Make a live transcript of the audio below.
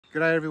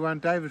G'day everyone,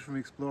 David from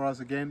Explore Oz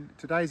again.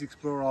 Today's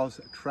Explore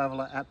Oz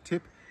Traveller app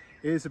tip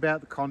is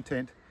about the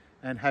content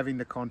and having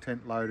the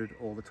content loaded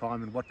all the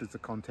time, and what does the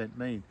content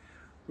mean.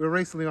 We were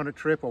recently on a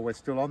trip, or we're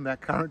still on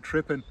that current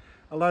trip, and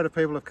a load of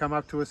people have come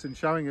up to us and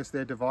showing us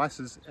their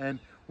devices and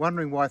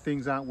wondering why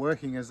things aren't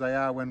working as they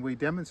are when we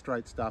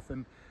demonstrate stuff.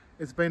 And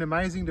it's been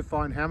amazing to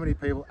find how many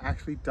people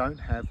actually don't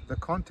have the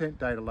content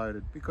data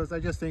loaded because they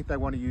just think they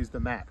want to use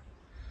the map.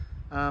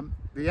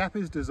 The app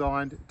is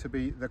designed to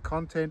be the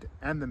content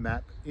and the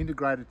map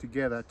integrated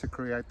together to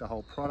create the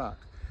whole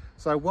product.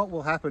 So what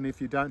will happen if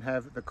you don't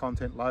have the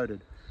content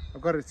loaded? I've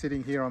got it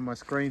sitting here on my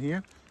screen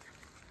here.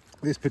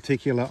 This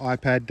particular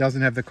iPad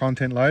doesn't have the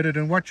content loaded,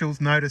 and what you'll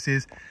notice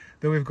is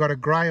that we've got a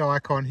grey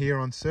icon here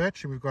on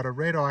search, and we've got a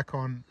red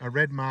icon, a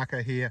red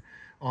marker here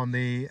on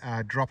the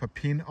drop a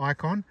pin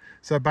icon.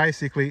 So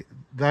basically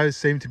those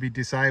seem to be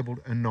disabled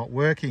and not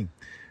working.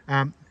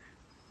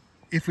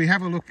 If we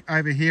have a look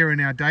over here in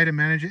our data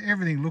manager,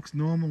 everything looks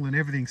normal and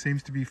everything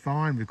seems to be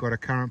fine. We've got a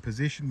current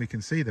position, we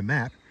can see the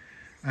map.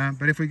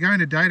 But if we go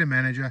into data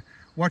manager,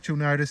 what you'll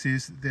notice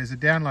is there's a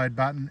download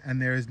button and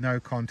there is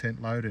no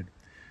content loaded.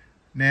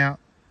 Now,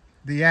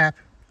 the app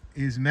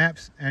is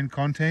maps and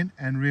content,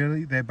 and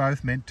really they're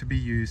both meant to be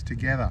used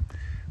together.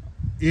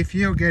 If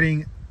you're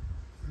getting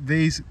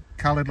these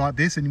coloured like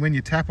this, and when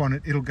you tap on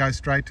it, it'll go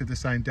straight to the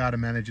same data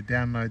manager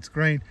download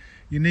screen,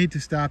 you need to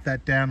start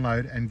that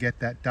download and get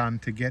that done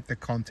to get the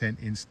content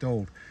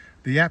installed.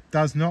 The app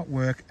does not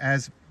work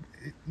as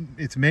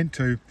it's meant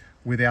to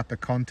without the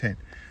content.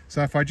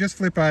 So if I just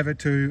flip over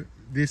to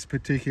this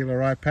particular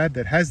iPad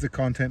that has the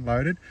content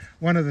loaded,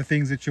 one of the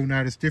things that you'll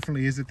notice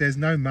differently is that there's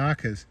no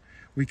markers.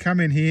 We come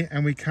in here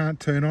and we can't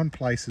turn on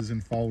places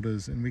and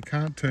folders, and we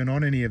can't turn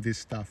on any of this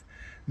stuff.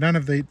 None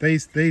of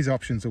these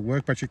options will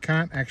work, but you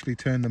can't actually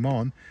turn them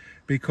on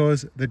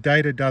because the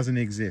data doesn't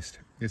exist.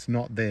 It's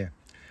not there.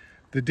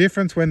 The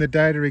difference when the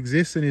data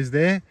exists and is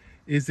there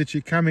is that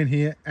you come in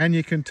here and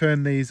you can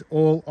turn these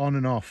all on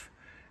and off,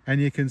 and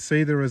you can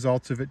see the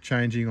results of it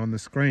changing on the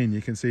screen.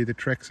 You can see the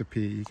treks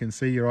appear, you can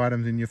see your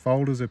items in your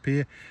folders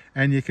appear,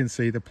 and you can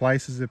see the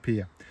places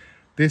appear.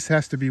 This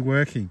has to be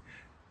working.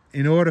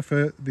 In order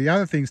for the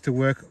other things to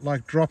work,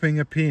 like dropping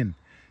a pin,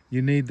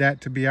 you need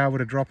that to be able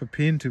to drop a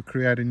pin to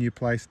create a new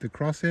place at the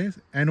crosshairs,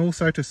 and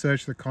also to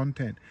search the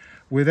content.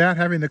 Without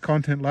having the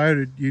content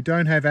loaded, you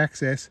don't have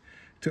access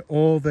to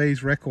all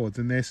these records,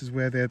 and this is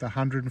where they're the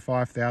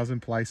 105,000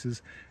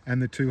 places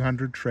and the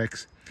 200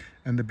 treks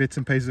and the bits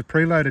and pieces of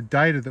preloaded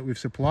data that we've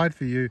supplied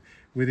for you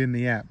within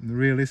the app. And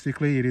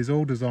realistically, it is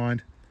all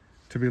designed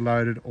to be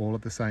loaded all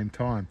at the same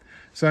time.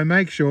 So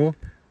make sure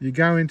you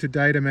go into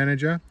Data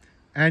Manager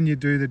and you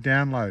do the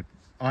download.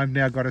 I've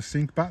now got a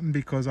sync button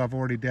because I've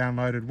already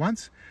downloaded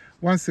once.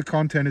 Once the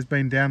content has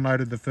been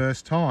downloaded the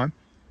first time,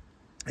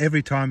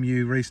 every time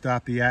you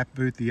restart the app,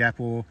 boot the app,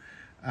 or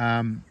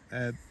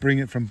bring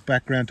it from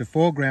background to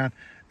foreground,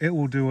 it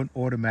will do an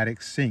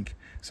automatic sync.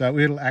 So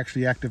it'll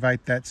actually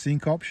activate that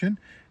sync option,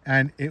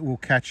 and it will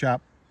catch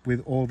up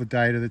with all the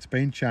data that's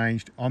been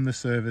changed on the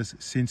servers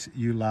since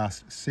you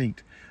last synced.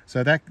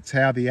 So that's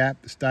how the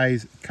app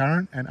stays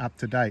current and up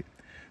to date.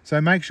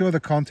 So make sure the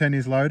content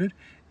is loaded.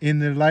 In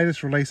the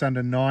latest release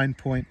under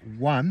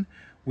 9.1,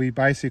 we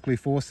basically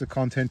force the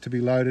content to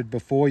be loaded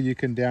before you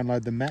can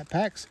download the map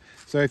packs.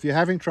 So if you're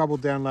having trouble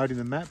downloading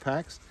the map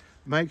packs,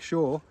 make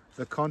sure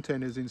the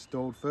content is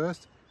installed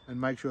first,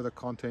 and make sure the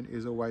content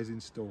is always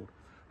installed.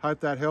 Hope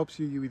that helps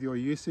you with your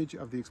usage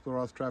of the Explore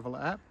Oz Traveller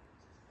app.